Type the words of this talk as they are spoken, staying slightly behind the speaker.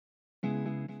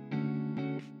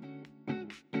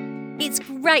It's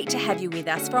great to have you with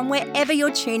us from wherever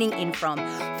you're tuning in from.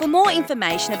 For more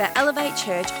information about Elevate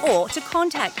Church or to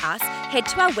contact us, head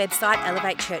to our website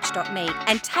elevatechurch.me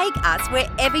and take us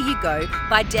wherever you go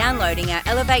by downloading our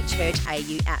Elevate Church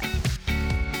AU app.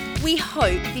 We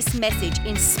hope this message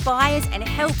inspires and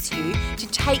helps you to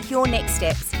take your next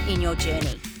steps in your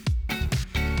journey.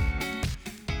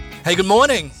 Hey, good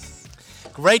morning.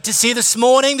 Great to see you this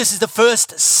morning. This is the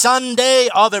first Sunday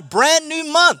of a brand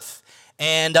new month.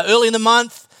 And early in the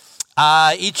month,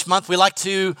 each month we like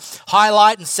to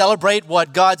highlight and celebrate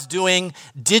what God's doing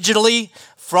digitally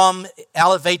from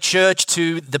Elevate Church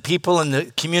to the people and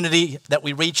the community that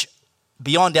we reach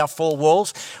beyond our four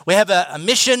walls. We have a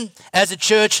mission as a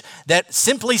church that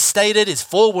simply stated is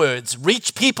four words: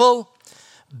 reach people,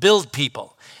 build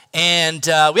people. And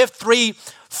we have three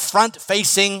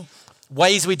front-facing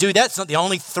ways we do that. It's not the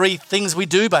only three things we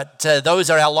do, but those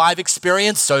are our live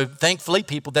experience. So thankfully,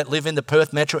 people that live in the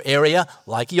Perth metro area,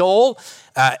 like you all,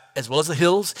 as well as the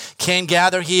hills, can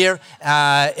gather here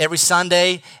every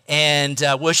Sunday and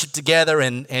worship together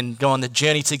and go on the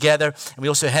journey together. And we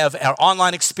also have our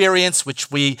online experience, which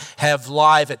we have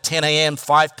live at 10 a.m.,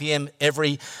 5 p.m.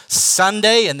 every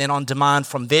Sunday, and then on demand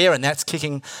from there, and that's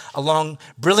kicking along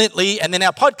brilliantly. And then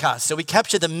our podcast. So we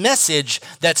capture the message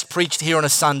that's preached here on a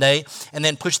Sunday and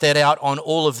then push that out on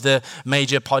all of the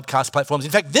major podcast platforms. In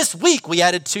fact, this week we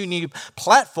added two new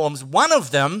platforms. One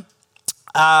of them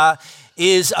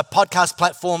is a podcast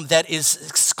platform that is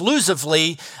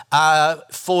exclusively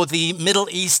for the Middle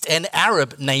East and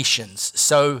Arab nations.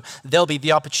 So there'll be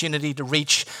the opportunity to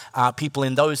reach people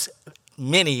in those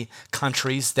many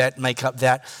countries that make up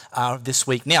that this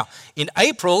week. Now, in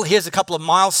April, here's a couple of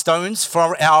milestones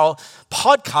for our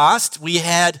podcast. We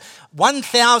had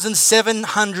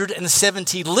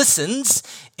 1,770 listens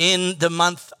in the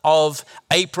month of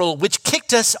April, which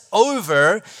kicked us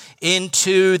over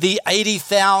into the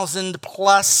 80,000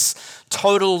 plus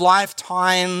total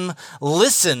lifetime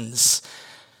listens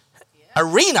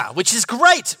arena, which is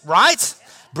great, right?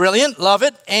 Brilliant, love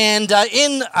it. And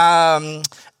in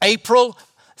April,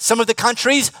 some of the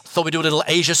countries, thought we'd do a little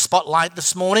Asia spotlight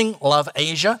this morning. Love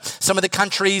Asia. Some of the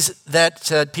countries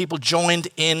that people joined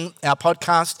in our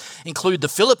podcast include the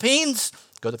Philippines,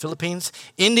 go to the Philippines,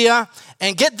 India,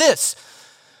 and get this,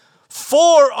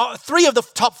 three of the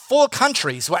top four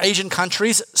countries were Asian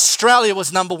countries. Australia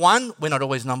was number one. We're not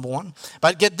always number one.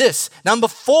 But get this, number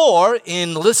 4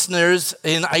 in listeners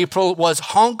in April was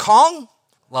Hong Kong.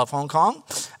 Love Hong Kong.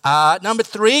 Number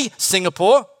 3,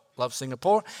 Singapore. Love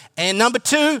Singapore. And number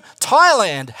 2,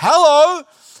 Thailand. Hello.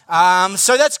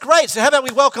 So that's great. So how about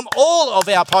we welcome all of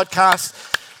our podcast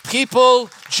people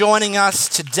joining us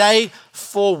today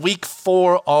for week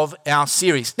 4 of our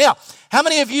series. Now, how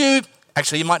many of you,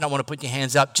 actually you might not want to put your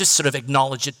hands up, just sort of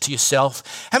acknowledge it to yourself.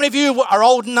 How many of you are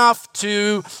old enough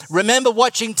to remember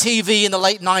watching TV in the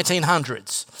late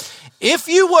 1900s? If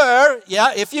you were,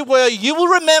 you will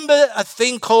remember a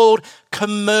thing called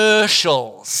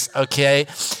commercials, okay?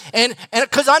 And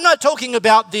because I'm not talking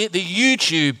about the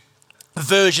YouTube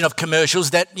version of commercials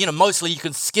that, mostly you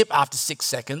can skip after 6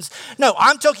 seconds. No,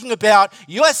 I'm talking about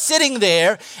you are sitting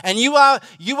there and you are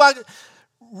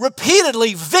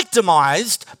repeatedly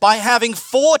victimized by having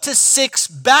 4 to 6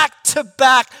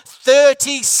 back-to-back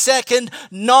 30-second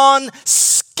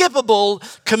non-skippable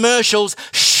commercials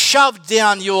shoved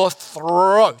down your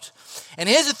throat. And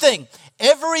here's the thing,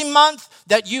 every month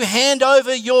that you hand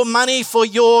over your money for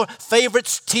your favorite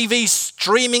TV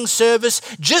streaming service,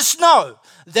 just know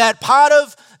that part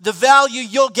of the value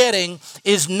you're getting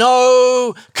is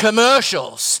no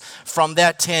commercials from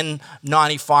that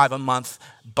 $10.95 a month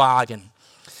bargain.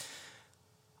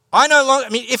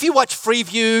 If you watch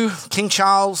Freeview, King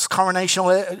Charles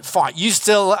coronation, fine. You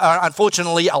still are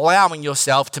unfortunately allowing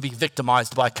yourself to be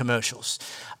victimized by commercials.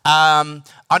 I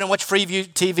don't watch Freeview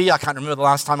TV. I can't remember the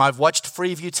last time I've watched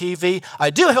Freeview TV. I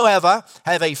do, however,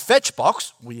 have a fetch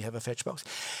box. We have a fetch box.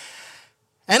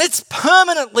 And it's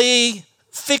permanently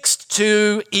fixed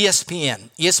to ESPN.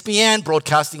 ESPN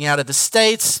broadcasting out of the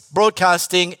States,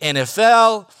 broadcasting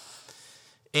NFL,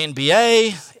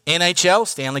 NBA, NHL,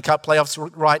 Stanley Cup playoffs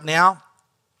right now,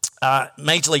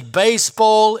 Major League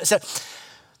Baseball. So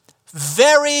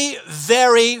very,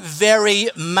 very, very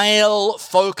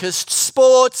male-focused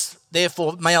sports,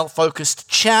 therefore male-focused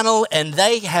channel, and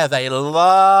they have a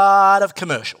lot of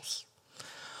commercials,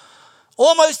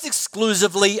 almost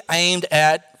exclusively aimed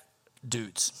at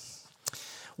dudes.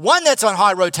 One that's on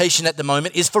high rotation at the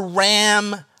moment is for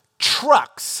Ram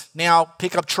trucks. Now,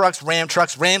 pickup trucks, Ram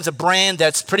trucks. Ram's a brand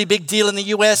that's a pretty big deal in the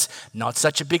US, not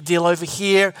such a big deal over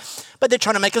here, but they're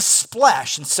trying to make a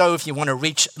splash. And so if you want to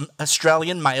reach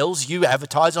Australian males, you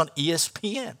advertise on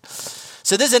ESPN.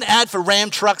 So there's an ad for Ram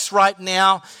trucks right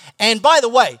now. And by the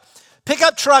way,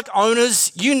 pickup truck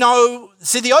owners, you know,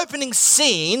 see the opening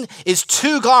scene is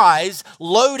two guys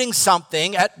loading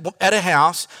something at a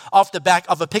house off the back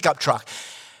of a pickup truck.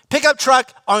 Pickup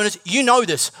truck owners, you know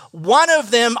this. One of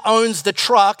them owns the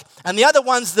truck and the other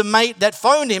one's the mate that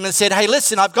phoned him and said, hey,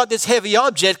 listen, I've got this heavy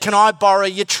object. Can I borrow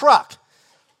your truck?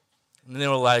 And they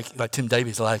were like Tim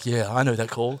Davies, like, yeah, I know that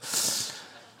call.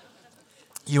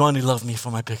 You only love me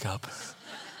for my pickup.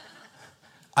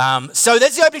 So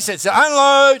that's the opening sentence. So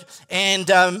unload, and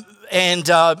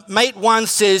mate one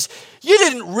says, you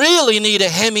didn't really need a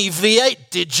Hemi V8,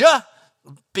 did you?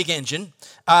 Big engine.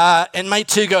 And mate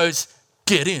two goes,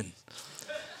 get in.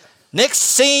 Next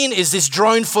scene is this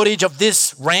drone footage of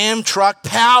this Ram truck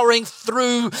powering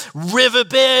through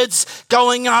riverbeds,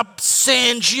 going up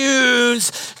sand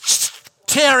dunes,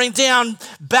 tearing down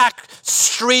back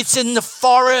streets in the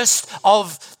forest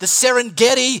of the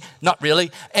Serengeti. Not really.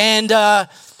 And then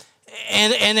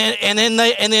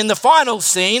the final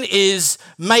scene is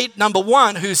mate number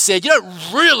one who said, you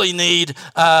don't really need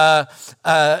a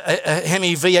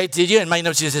Hemi V8, did you? And mate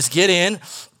number two says, get in.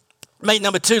 Mate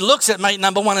number two looks at mate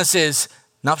number one and says,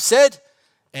 enough said.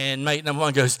 And mate number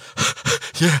one goes,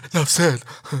 yeah, enough said.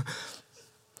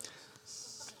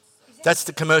 That's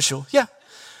the commercial. Yeah.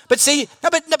 But see,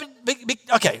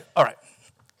 okay, all right.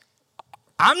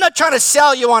 I'm not trying to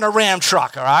sell you on a Ram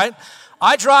truck, all right?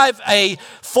 I drive a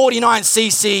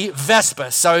 49cc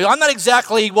Vespa, so I'm not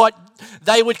exactly what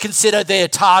they would consider their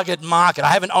target market. I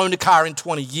haven't owned a car in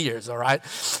 20 years, all right?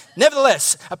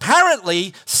 Nevertheless,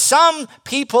 apparently some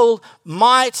people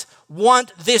might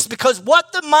want this because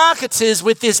what the marketers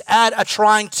with this ad are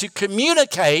trying to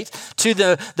communicate to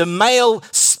the male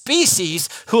species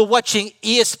who are watching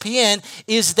ESPN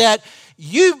is that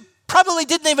you probably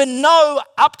didn't even know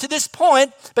up to this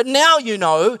point, but now you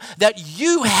know that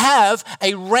you have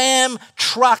a Ram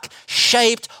truck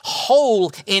shaped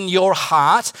hole in your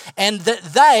heart, and that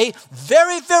they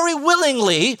very, very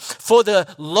willingly, for the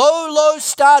low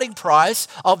starting price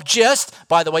of just,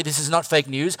 by the way, this is not fake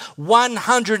news,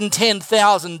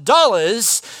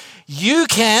 $110,000, you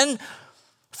can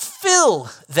fill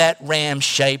that Ram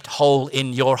shaped hole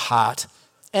in your heart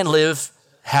and live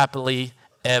happily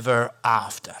ever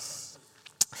after.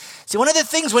 See, one of the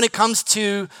things when it comes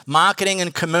to marketing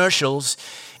and commercials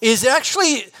is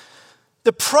actually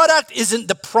the product isn't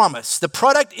the promise. The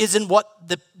product isn't what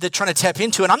they're trying to tap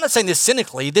into. And I'm not saying this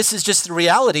cynically. This is just the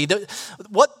reality.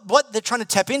 What they're trying to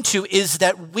tap into is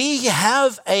that we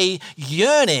have a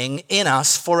yearning in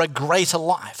us for a greater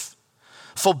life,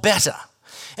 for better.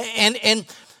 And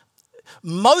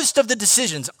most of the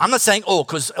decisions, I'm not saying all,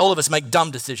 because all of us make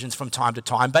dumb decisions from time to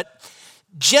time, but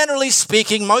generally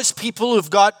speaking, most people who've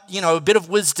got, a bit of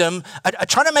wisdom are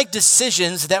trying to make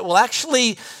decisions that will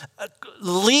actually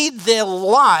lead their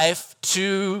life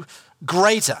to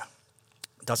greater.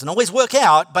 It doesn't always work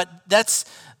out, but that's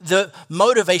the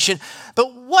motivation.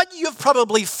 But what you've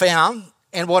probably found,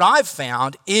 and what I've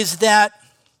found, is that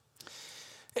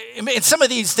in some of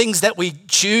these things that we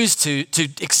choose to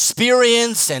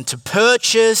experience and to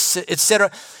purchase,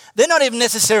 etc., they're not even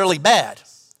necessarily bad.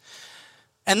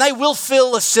 And they will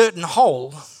fill a certain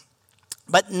hole,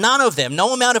 but none of them,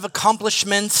 no amount of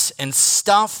accomplishments and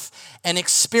stuff and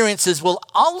experiences will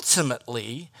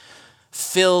ultimately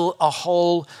fill a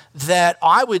hole that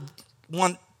I would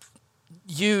want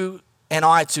you and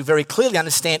I to very clearly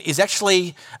understand is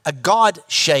actually a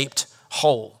God-shaped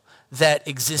hole that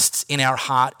exists in our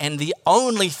heart. And the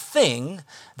only thing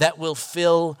that will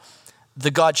fill the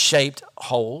God-shaped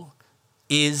hole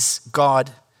is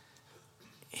God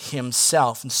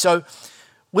Himself. And so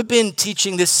we've been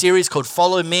teaching this series called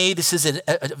Follow Me. This is a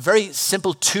very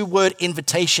simple two-word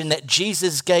invitation that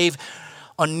Jesus gave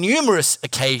on numerous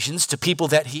occasions to people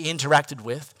that He interacted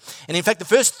with. And in fact, the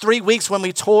first 3 weeks when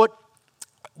we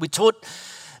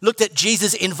looked at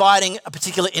Jesus inviting a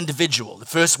particular individual. The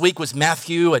first week was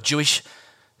Matthew, a Jewish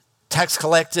tax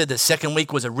collector. The second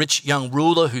week was a rich young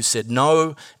ruler who said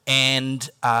no. And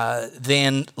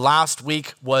then last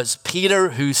week was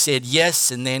Peter, who said yes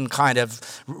and then kind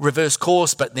of reversed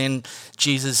course. But then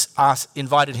Jesus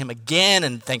invited him again,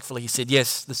 and thankfully he said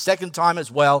yes the second time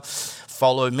as well.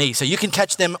 Follow me. So you can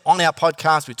catch them on our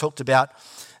podcast. We talked about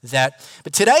that.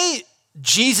 But today,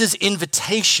 Jesus'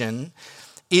 invitation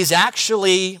is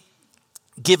actually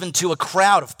given to a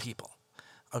crowd of people,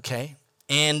 okay?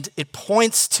 And it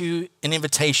points to an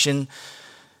invitation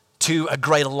to a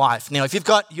greater life. Now, if you've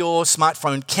got your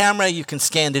smartphone camera, you can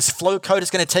scan this flow code.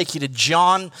 It's going to take you to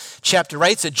John chapter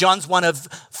 8. So John's one of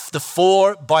the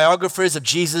 4 biographers of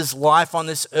Jesus' life on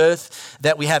this earth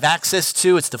that we have access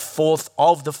to. It's the 4th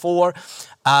of the 4.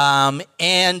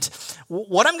 And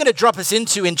what I'm going to drop us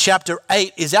into in chapter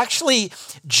 8 is actually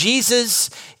Jesus.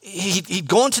 He'd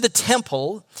gone to the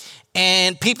temple,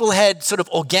 and people had sort of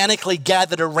organically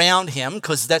gathered around him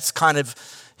because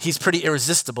he's pretty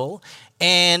irresistible.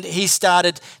 And he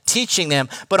started teaching them.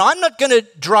 But I'm not going to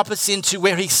drop us into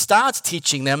where he starts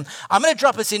teaching them. I'm going to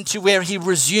drop us into where he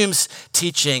resumes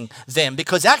teaching them.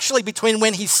 Because actually between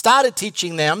when he started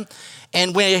teaching them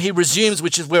and where he resumes,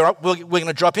 which is where we're going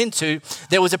to drop into,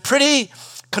 there was a pretty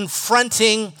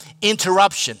confronting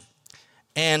interruption.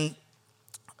 And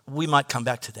we might come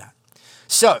back to that.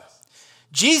 So,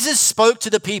 Jesus spoke to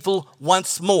the people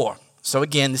once more. So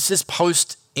again, this is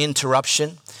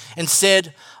post-interruption, and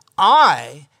said,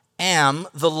 I am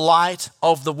the light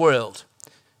of the world.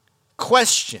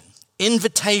 Question,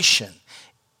 invitation.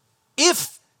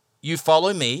 If you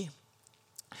follow me,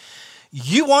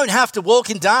 you won't have to walk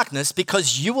in darkness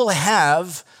because you will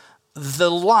have the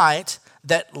light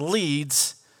that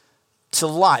leads to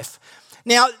life.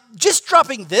 Now, just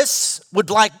dropping this would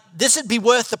be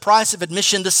worth the price of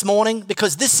admission this morning,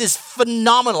 because this is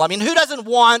phenomenal. I mean, who doesn't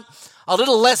want a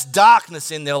little less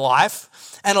darkness in their life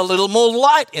and a little more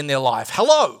light in their life?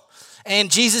 Hello.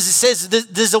 And Jesus says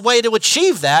there's a way to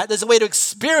achieve that. There's a way to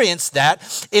experience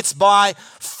that. It's by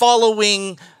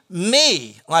following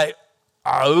me. Like,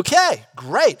 okay,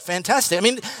 great, fantastic. I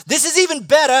mean, this is even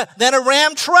better than a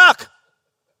Ram truck.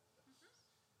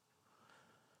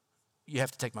 You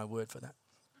have to take my word for that.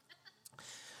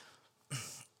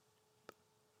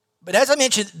 But as I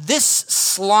mentioned, this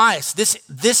slice,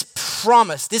 this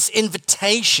promise, this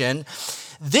invitation,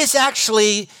 this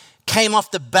actually came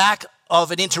off the back of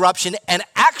an interruption, and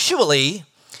actually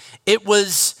it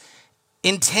was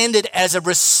intended as a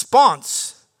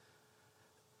response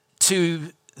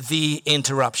to the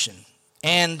interruption.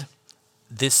 And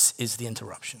this is the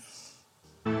interruption.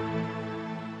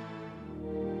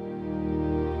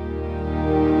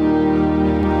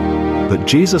 But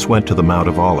Jesus went to the Mount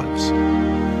of Olives.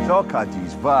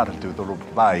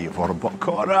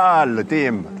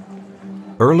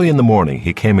 Early in the morning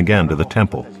he came again to the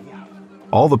temple.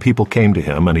 All the people came to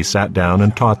him, and he sat down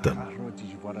and taught them.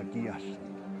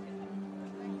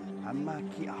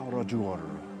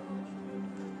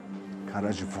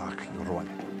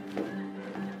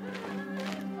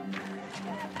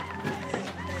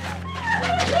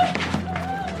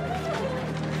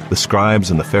 The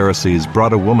scribes and the Pharisees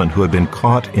brought a woman who had been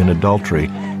caught in adultery,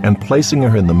 and placing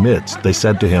her in the midst, they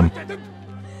said to him,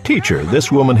 "Teacher,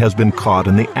 this woman has been caught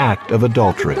in the act of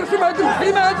adultery.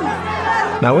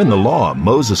 Now in the law,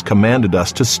 Moses commanded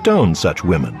us to stone such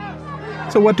women.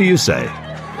 So what do you say?"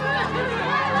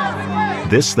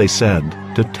 This they said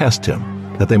to test him,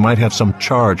 that they might have some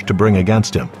charge to bring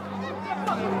against him.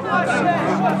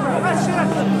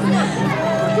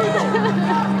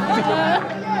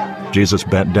 Jesus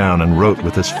bent down and wrote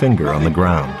with his finger on the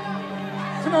ground.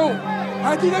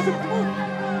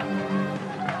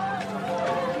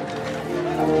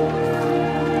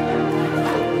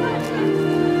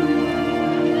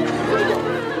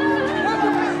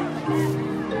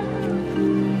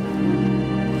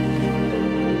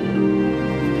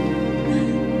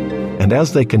 And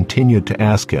as they continued to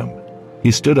ask him,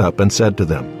 he stood up and said to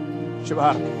them,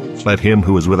 "Let him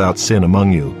who is without sin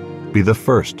among you be the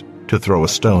first to throw a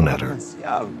stone at her."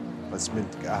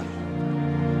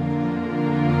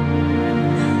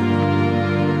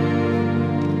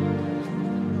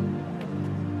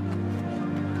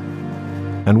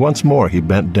 And once more he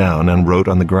bent down and wrote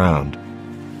on the ground.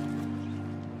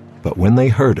 But when they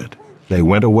heard it, they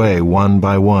went away one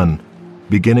by one,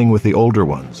 beginning with the older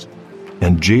ones,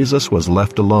 and Jesus was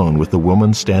left alone with the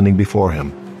woman standing before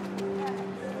him.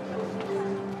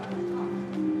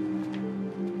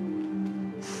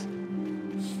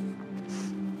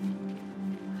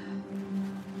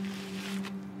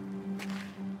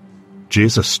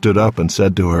 Jesus stood up and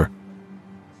said to her,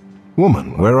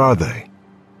 "Woman, where are they?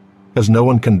 Has no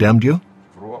one condemned you?"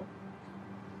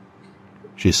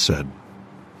 She said,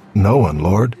 "No one,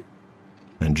 Lord."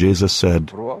 And Jesus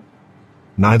said,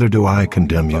 "Neither do I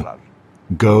condemn you.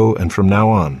 Go, and from now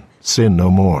on, sin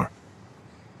no more."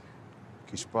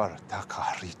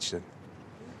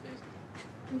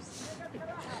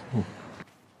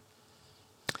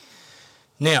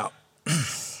 Now,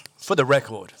 for the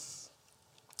record,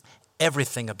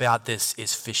 everything about this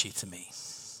is fishy to me.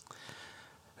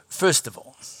 First of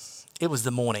all, it was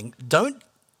the morning. Don't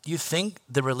you think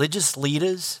the religious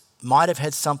leaders might have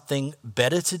had something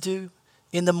better to do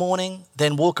in the morning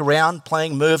than walk around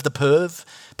playing Merv the Perv,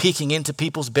 peeking into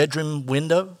people's bedroom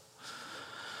window?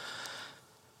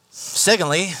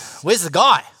 Secondly, where's the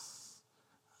guy?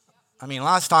 I mean,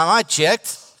 last time I checked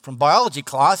from biology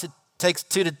class, it takes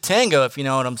two to tango, if you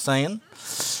know what I'm saying.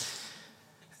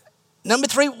 Number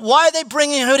three, why are they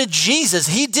bringing her to Jesus?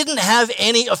 He didn't have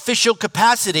any official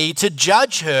capacity to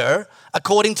judge her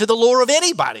according to the law of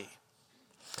anybody.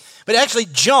 But actually,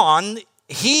 John,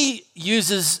 he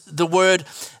uses the word,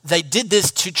 they did this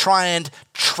to try and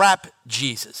trap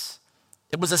Jesus.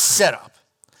 It was a setup,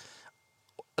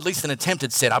 at least an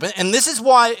attempted setup. And this is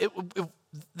why,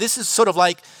 this is sort of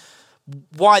like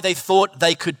why they thought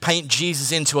they could paint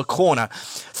Jesus into a corner.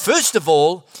 First of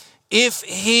all, if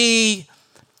he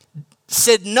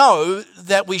said no,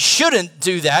 that we shouldn't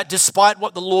do that, despite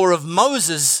what the law of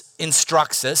Moses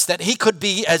instructs us, that he could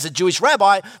be, as a Jewish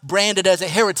rabbi, branded as a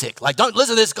heretic. Like, don't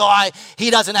listen to this guy, he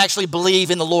doesn't actually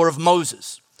believe in the law of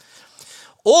Moses.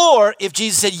 Or if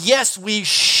Jesus said, yes, we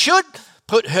should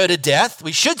put her to death,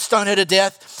 we should stone her to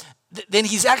death, then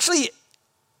he's actually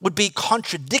would be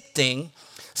contradicting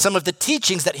some of the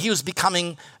teachings that he was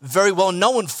becoming very well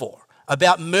known for,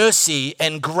 about mercy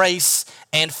and grace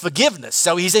and forgiveness.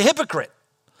 So he's a hypocrite.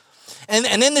 And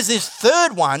then there's this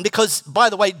third one, because, by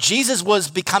the way, Jesus was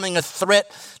becoming a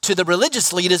threat to the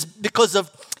religious leaders because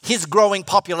of his growing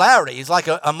popularity. He's like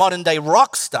a modern day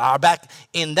rock star back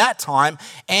in that time.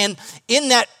 And in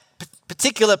that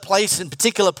particular place and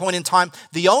particular point in time,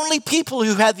 the only people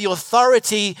who had the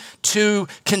authority to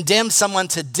condemn someone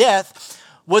to death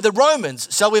were the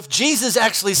Romans. So if Jesus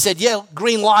actually said, yeah,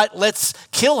 green light, let's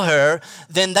kill her,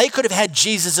 then they could have had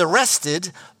Jesus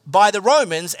arrested by the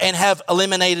Romans and have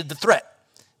eliminated the threat.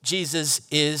 Jesus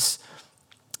is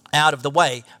out of the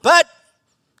way. But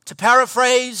to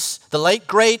paraphrase the late,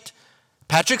 great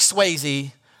Patrick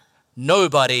Swayze,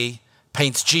 nobody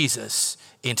paints Jesus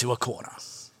into a corner.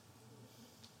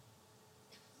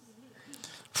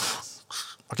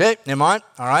 Okay, never mind.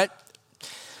 All right.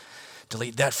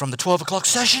 Delete that from the 12 o'clock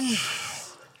session.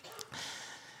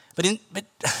 But you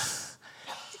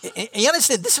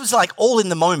understand, this was like all in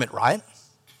the moment, right?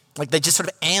 Like they just sort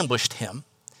of ambushed him.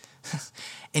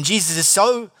 And Jesus is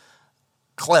so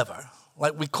clever.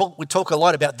 Like we talk a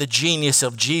lot about the genius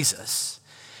of Jesus.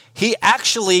 He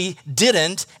actually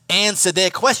didn't answer their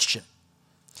question.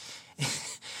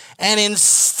 And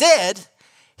instead,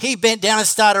 he bent down and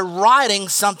started writing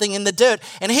something in the dirt.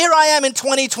 And here I am in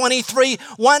 2023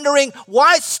 wondering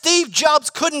why Steve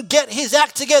Jobs couldn't get his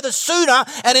act together sooner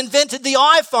and invented the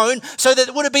iPhone so that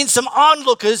there would have been some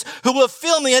onlookers who were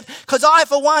filming it. Because I,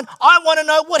 for one, I want to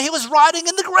know what he was writing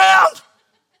in the ground.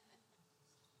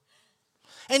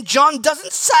 And John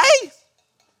doesn't say.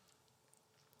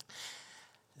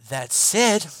 That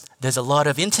said, there's a lot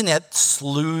of internet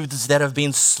sleuths that have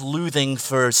been sleuthing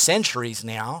for centuries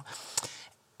now,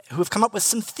 who have come up with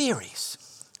some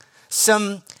theories,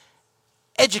 some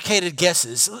educated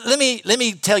guesses. Let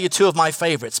me tell you two of my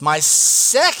favorites. My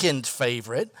second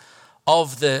favorite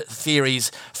of the theories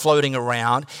floating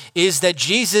around is that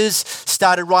Jesus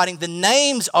started writing the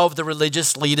names of the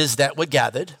religious leaders that were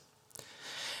gathered,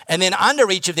 and then under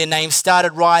each of their names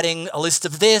started writing a list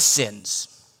of their sins.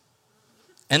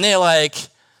 And they're like,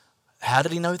 how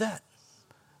did he know that?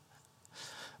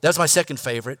 That was my second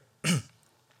favorite.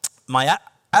 My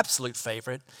absolute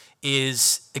favorite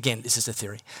is, again, this is a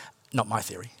theory, not my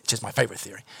theory, it's just my favorite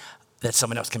theory that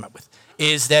someone else came up with,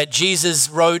 is that Jesus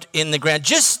wrote in the ground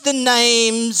just the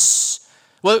names.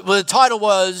 Well, the title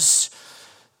was,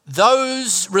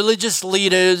 those religious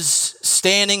leaders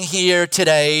standing here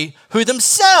today who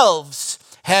themselves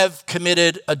have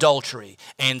committed adultery,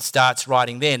 and starts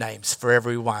writing their names for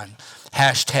everyone.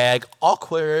 Hashtag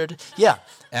awkward. Yeah,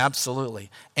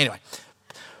 absolutely. Anyway.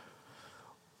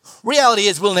 Reality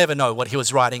is we'll never know what he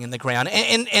was writing in the ground.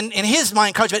 And here's my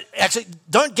encouragement. Actually,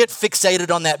 don't get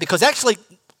fixated on that because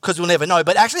we'll never know,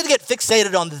 but actually to get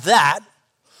fixated on that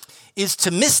is to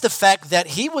miss the fact that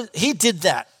he did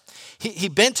that. He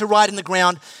bent to write in the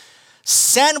ground,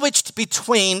 sandwiched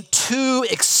between two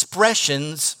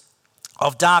expressions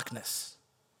of darkness.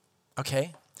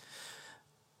 Okay?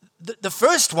 The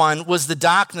first one was the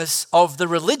darkness of the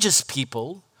religious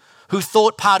people who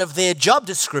thought part of their job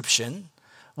description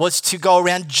was to go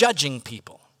around judging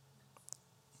people.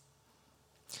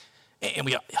 And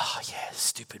we go, oh yeah,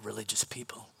 stupid religious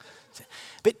people.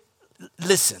 But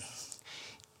listen,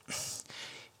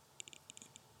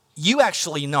 you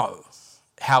actually know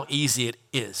how easy it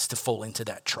is to fall into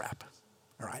that trap.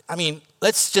 All right. I mean,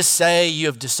 let's just say you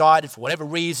have decided for whatever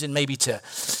reason maybe to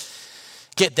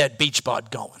get that beach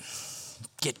bod going,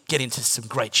 get into some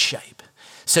great shape.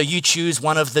 So you choose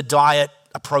one of the diet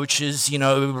approaches,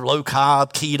 low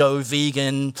carb, keto,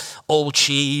 vegan, all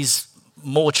cheese,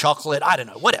 more chocolate, I don't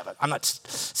know, whatever. I'm not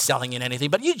selling in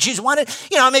anything, but you choose one,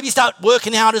 maybe you start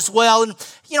working out as well. And,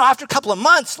 after a couple of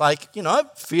months,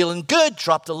 feeling good,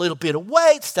 dropped a little bit of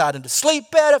weight, starting to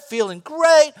sleep better, feeling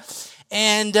great.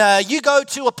 And you go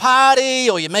to a party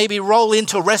or you maybe roll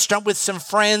into a restaurant with some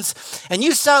friends and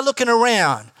you start looking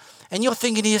around and you're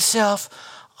thinking to yourself,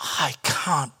 I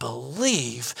can't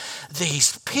believe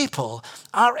these people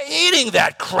are eating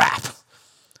that crap.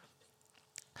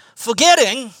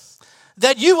 Forgetting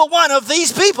that you were one of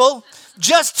these people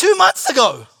just 2 months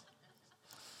ago.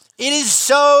 It is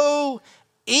so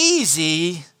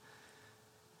easy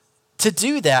to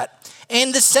do that.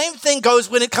 And the same thing goes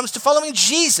when it comes to following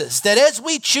Jesus, that as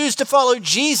we choose to follow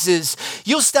Jesus,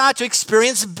 you'll start to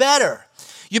experience better.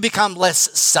 You become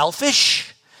less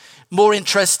selfish, more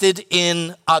interested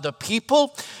in other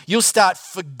people. You'll start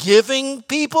forgiving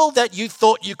people that you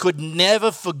thought you could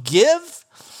never forgive.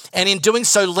 And in doing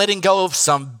so, letting go of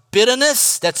some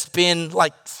bitterness that's been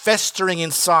festering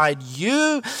inside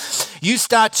you. You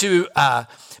start to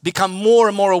become more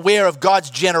and more aware of God's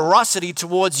generosity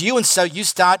towards you. And so you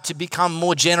start to become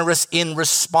more generous in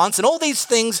response. And all these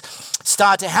things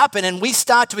start to happen. And we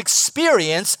start to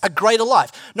experience a greater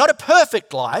life. Not a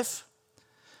perfect life,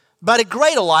 but a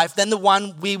greater life than the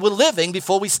one we were living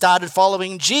before we started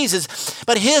following Jesus.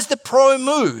 But here's the pro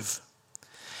move.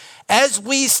 As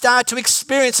we start to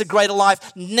experience a greater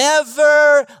life,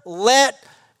 never let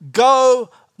go,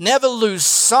 never lose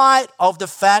sight of the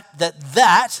fact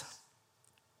that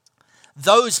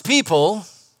those people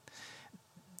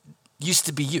used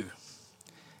to be you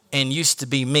and used to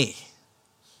be me.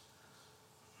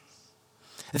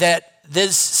 That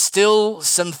there's still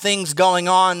some things going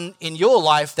on in your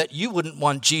life that you wouldn't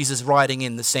want Jesus writing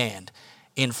in the sand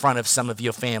in front of some of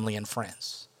your family and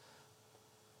friends.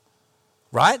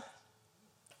 Right?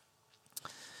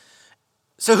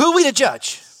 So who are we to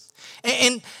judge?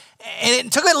 And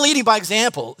to go leading by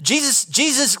example,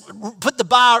 Jesus put the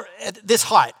bar at this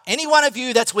height. Any one of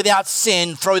you that's without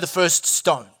sin, throw the first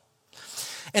stone.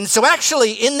 And so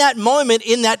actually in that moment,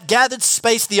 in that gathered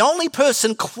space, the only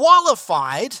person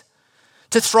qualified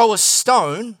to throw a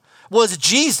stone was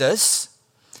Jesus,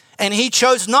 and he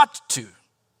chose not to.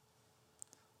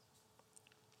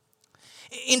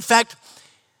 In fact,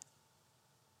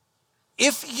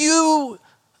 if you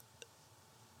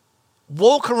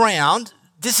walk around,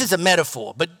 this is a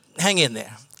metaphor, but hang in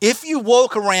there. If you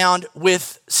walk around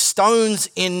with stones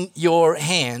in your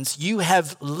hands, you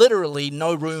have literally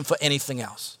no room for anything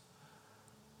else.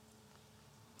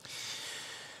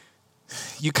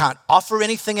 You can't offer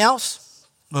anything else.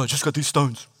 No, I just got these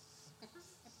stones.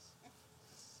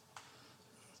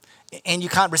 And you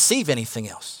can't receive anything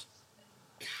else.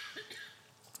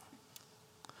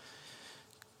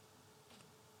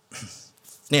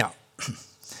 Now,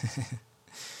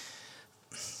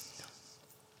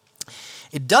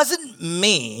 it doesn't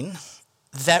mean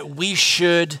that we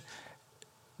should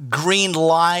green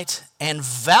light and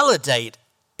validate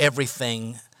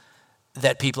everything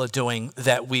that people are doing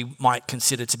that we might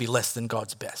consider to be less than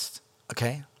God's best,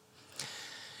 okay?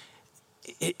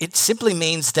 It simply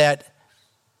means that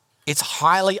it's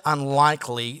highly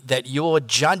unlikely that your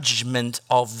judgment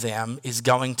of them is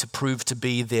going to prove to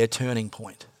be their turning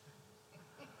point.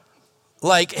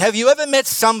 Have you ever met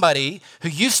somebody who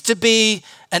used to be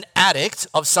an addict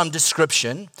of some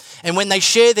description, and when they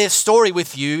share their story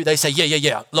with you, they say,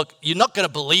 yeah, look, you're not going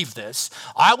to believe this.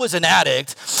 I was an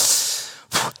addict,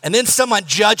 and then someone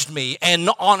judged me, and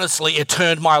honestly, it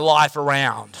turned my life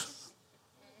around.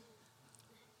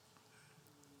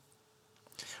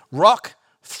 Rock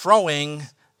throwing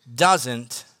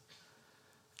doesn't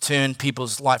turn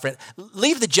people's life around.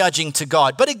 Leave the judging to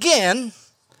God. But again,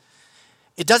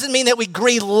 it doesn't mean that we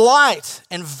green light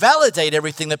and validate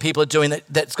everything that people are doing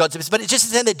that's God's business, but it's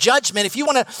just that judgment. If you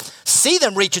want to see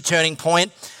them reach a turning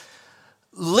point,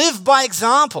 live by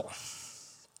example.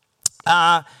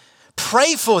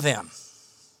 Pray for them.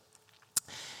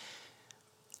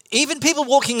 Even people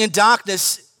walking in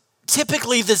darkness,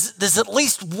 typically there's at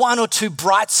least one or two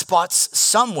bright spots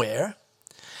somewhere.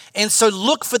 And so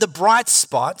look for the bright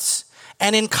spots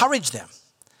and encourage them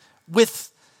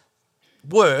with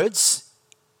words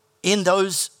in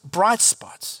those bright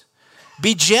spots.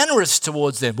 Be generous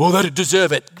towards them. Well, they didn't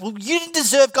deserve it. Well, you didn't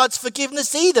deserve God's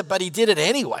forgiveness either, but he did it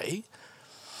anyway.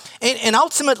 And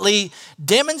ultimately,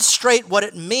 demonstrate what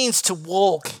it means to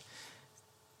walk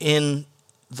in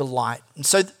the light. And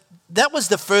so that was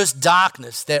the first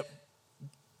darkness that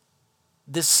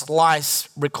this slice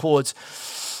records.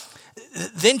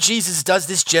 then Jesus does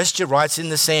this gesture, writes in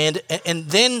the sand, and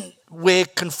then we're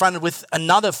confronted with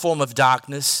another form of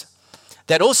darkness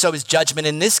that also is judgment,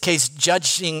 in this case,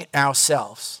 judging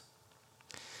ourselves.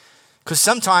 Because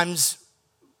sometimes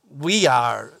we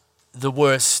are the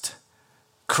worst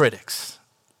critics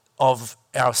of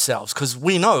ourselves because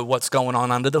we know what's going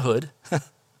on under the hood.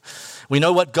 We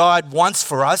know what God wants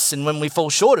for us, and when we fall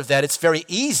short of that, it's very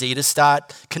easy to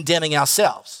start condemning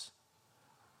ourselves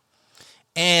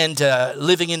and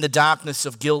living in the darkness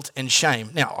of guilt and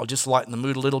shame. Now, I'll just lighten the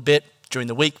mood a little bit. During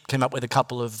the week, came up with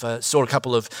saw a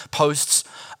couple of posts,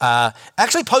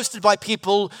 actually posted by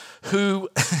people who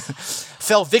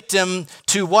fell victim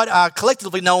to what are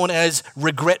collectively known as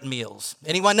regret meals.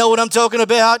 Anyone know what I'm talking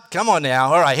about? Come on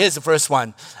now. All right, here's the first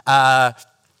one. I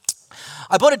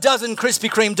bought a dozen Krispy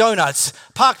Kreme donuts,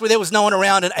 parked where there was no one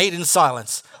around, and ate in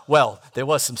silence. Well, there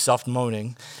was some soft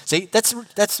moaning. See, that's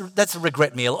a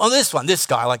regret meal. On this one, this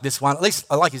guy, I like this one. At least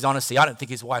I like his honesty. I don't think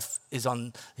his wife is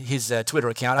on his Twitter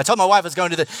account. I told my wife I was going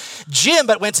to the gym,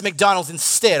 but went to McDonald's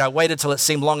instead. I waited till it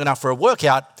seemed long enough for a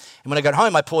workout. And when I got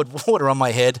home, I poured water on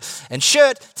my head and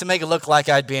shirt to make it look like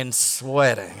I'd been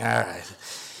sweating. All right.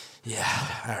 Yeah,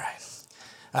 all right.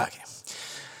 Okay.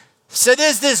 So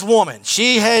there's this woman.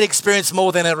 She had experienced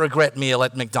more than a regret meal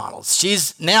at McDonald's.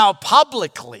 She's now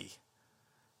publicly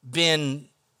been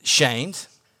shamed.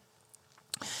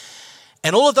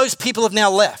 And all of those people have now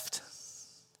left.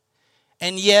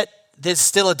 And yet there's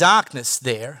still a darkness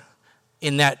there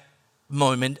in that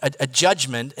moment, a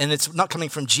judgment, and it's not coming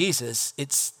from Jesus.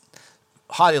 It's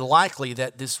highly likely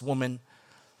that this woman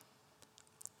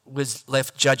was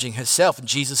left judging herself. And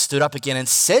Jesus stood up again and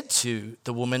said to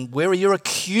the woman, "Where are your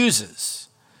accusers?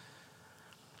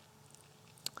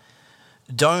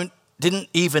 Didn't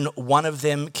even one of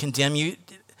them condemn you?"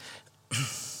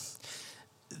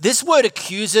 This word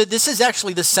accuser, this is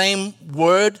actually the same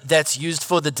word that's used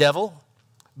for the devil,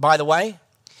 by the way.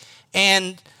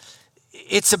 And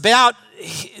it's about,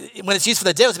 when it's used for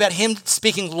the devil, it's about him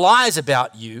speaking lies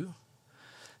about you.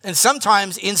 And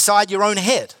sometimes inside your own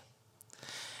head.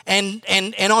 And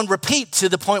on repeat to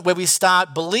the point where we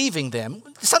start believing them.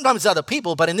 Sometimes it's other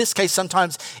people, but in this case,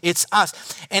 sometimes it's us.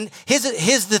 And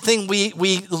here's the thing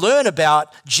we learn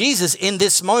about Jesus in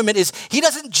this moment is he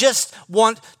doesn't just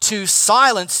want to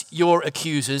silence your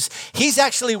accusers. He's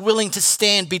actually willing to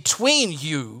stand between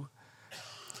you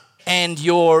and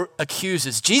your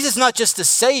accusers. Jesus is not just a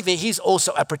savior, he's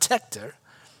also a protector.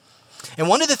 And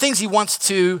one of the things he wants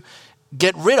to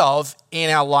get rid of in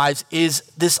our lives is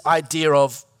this idea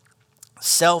of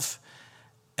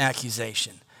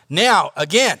self-accusation. Now,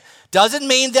 again, doesn't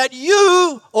mean that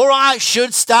you or I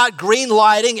should start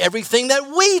green-lighting everything that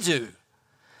we do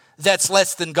that's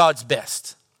less than God's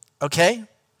best, okay?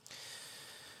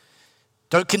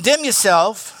 Don't condemn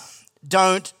yourself.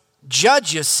 Don't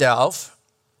judge yourself.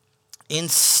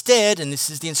 Instead, and this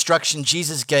is the instruction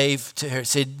Jesus gave to her, he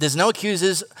said, there's no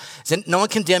accusers, no one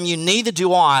condemn you, neither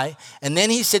do I. And then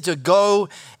he said to go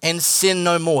and sin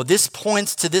no more. This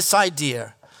points to this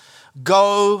idea.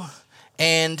 Go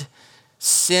and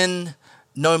sin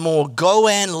no more. Go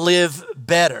and live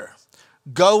better.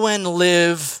 Go and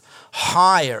live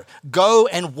higher. Go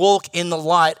and walk in the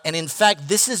light. And in fact,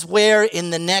 this is where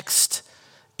in the next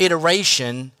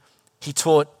iteration, he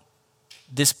taught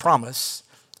this promise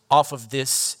off of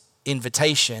this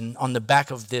invitation on the back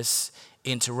of this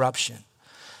interruption.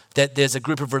 That there's a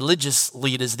group of religious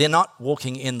leaders, they're not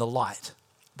walking in the light.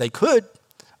 They could,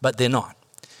 but they're not.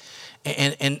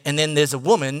 And then there's a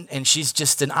woman, and she's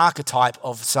just an archetype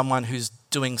of someone who's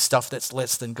doing stuff that's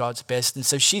less than God's best, and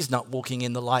so she's not walking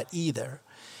in the light either.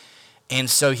 And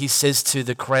so he says to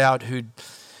the crowd who'd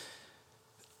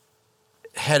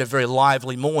had a very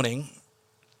lively morning,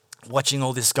 watching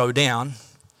all this go down,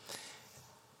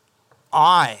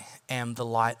 I am the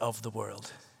light of the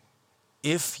world.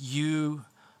 If you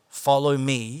follow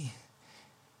me,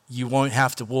 you won't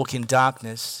have to walk in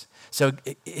darkness. So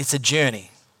it's a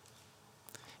journey.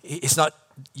 It's not,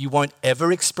 you won't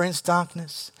ever experience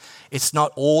darkness. It's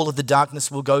not all of the darkness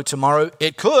will go tomorrow.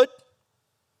 It could.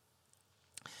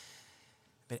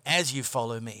 But as you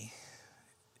follow me,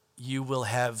 you will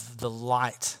have the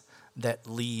light that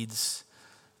leads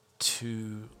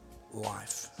to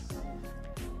life.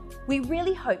 We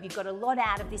really hope you got a lot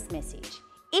out of this message.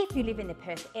 If you live in the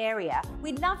Perth area,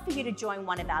 we'd love for you to join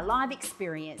one of our live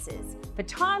experiences. For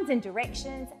times and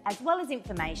directions, as well as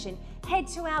information, head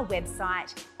to our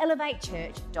website,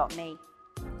 elevatechurch.me.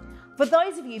 For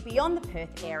those of you beyond the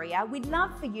Perth area, we'd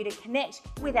love for you to connect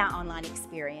with our online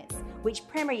experience, which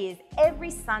premieres every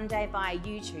Sunday via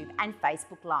YouTube and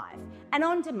Facebook Live, and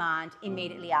on demand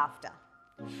immediately after.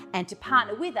 And to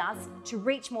partner with us to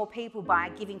reach more people by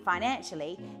giving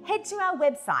financially, head to our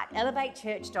website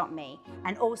elevatechurch.me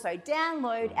and also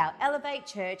download our Elevate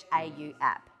Church AU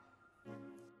app.